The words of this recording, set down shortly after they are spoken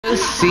the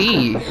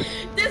sea.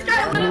 This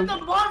guy went up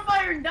the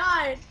bonfire and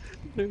died.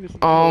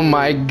 Oh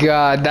my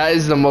god, that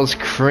is the most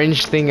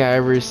cringe thing I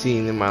ever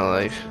seen in my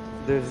life.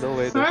 There's no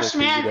way First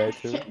man.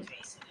 man,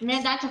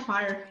 man, that's a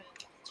fire.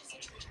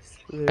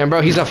 And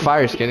bro, he's a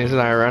fire skin, isn't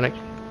that ironic?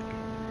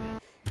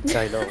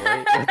 I know,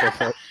 right? What the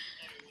fuck?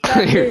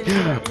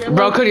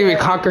 Bro couldn't even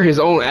conquer his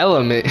own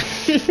element.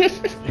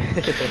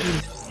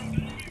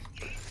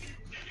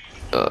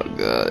 Oh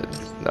god,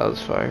 that was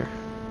fire.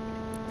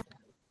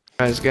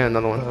 Alright, let's get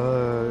another one.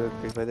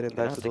 If I didn't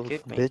die to those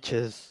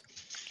bitches.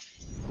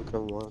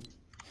 Come on.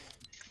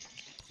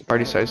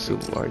 Party size too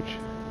large.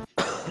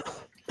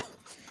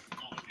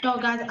 Yo,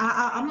 guys,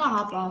 I'm gonna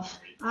hop off.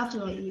 I have to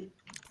go eat.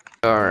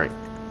 Alright,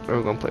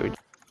 we're gonna play with you.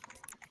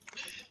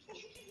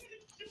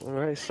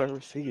 Alright, start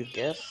receive.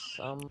 Guess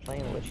I'm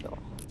playing with y'all.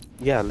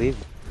 Yeah, leave.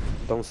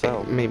 Don't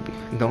sell. Maybe,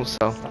 don't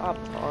sell. Stop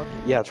talking.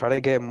 Yeah, try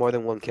to get more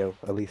than 1 kill,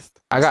 at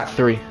least. I got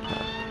 3. How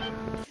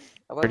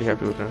about Pretty you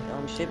happy with that.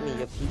 ship me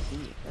your PC,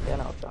 and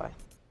then I'll try.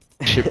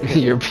 Ship me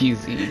your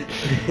PC.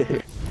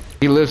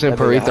 He lives in I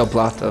think I Puerto have-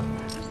 Plata. I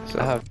So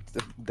have...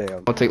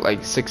 Damn. it'll take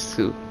like 6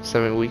 to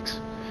 7 weeks.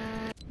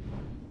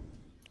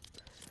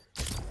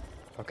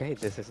 Okay,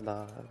 this is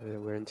not...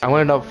 We're in... I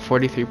went up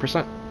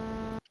 43%.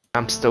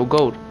 I'm still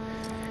gold.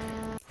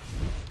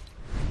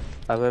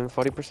 I went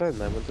 40%.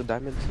 I went to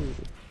diamond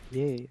 2.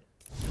 Yay.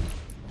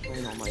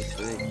 Playing on my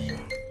Switch.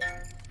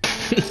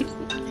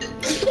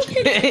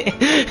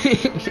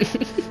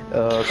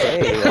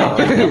 Okay.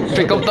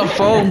 Pick up the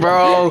phone,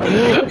 bro.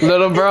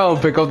 Little bro,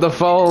 pick up the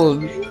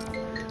phone.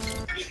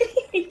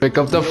 Pick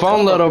up the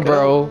phone, little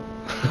bro.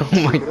 Oh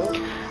my god.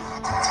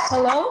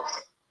 Hello?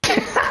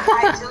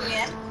 Hi,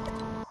 Julian.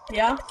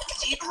 Yeah?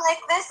 Do you like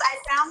this? I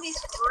found these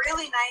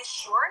really nice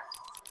shorts.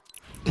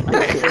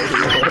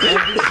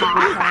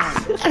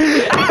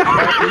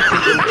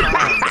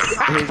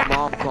 His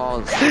mom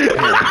calls.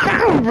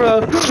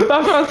 Bro, I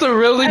found some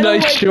really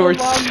nice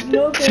shorts.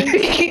 No,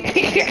 thank you.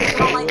 You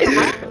don't like the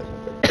what?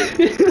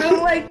 I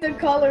don't like the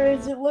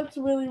colors. It looks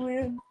really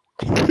weird.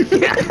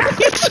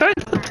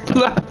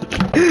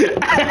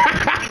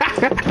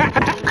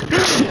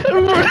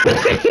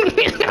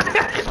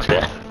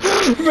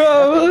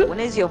 Bro. When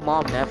is your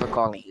mom never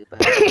calling you back?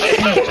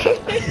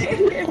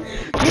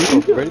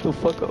 Ready to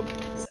fuck up.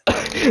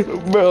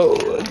 Bro,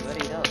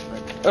 Ready up,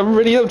 but I'm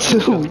ready up too.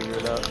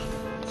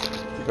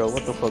 Bro,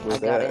 what the fuck was I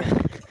got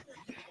that?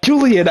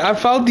 Julian, I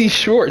found these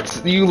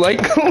shorts. You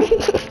like them?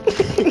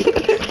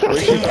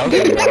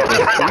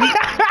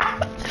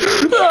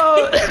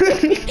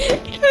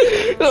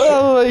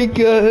 Oh my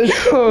god.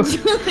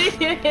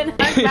 Julian,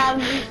 I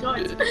found these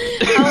shorts.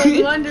 I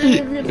was wondering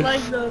if you'd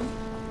like them.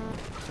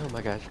 Oh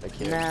my gosh, I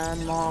can't. nah,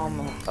 mom.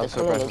 I'm the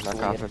so color impressed with looks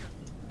my weird. coffin.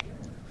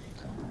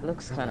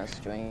 Looks kind of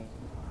strange.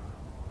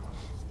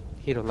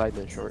 He don't like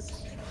them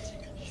shorts.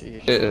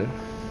 Sheesh. Yeah.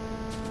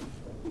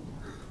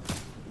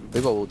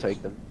 Big ol' will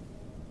take them.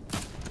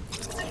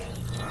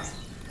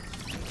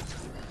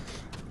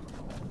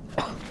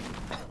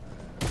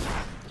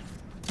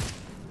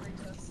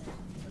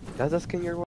 That's a skin you're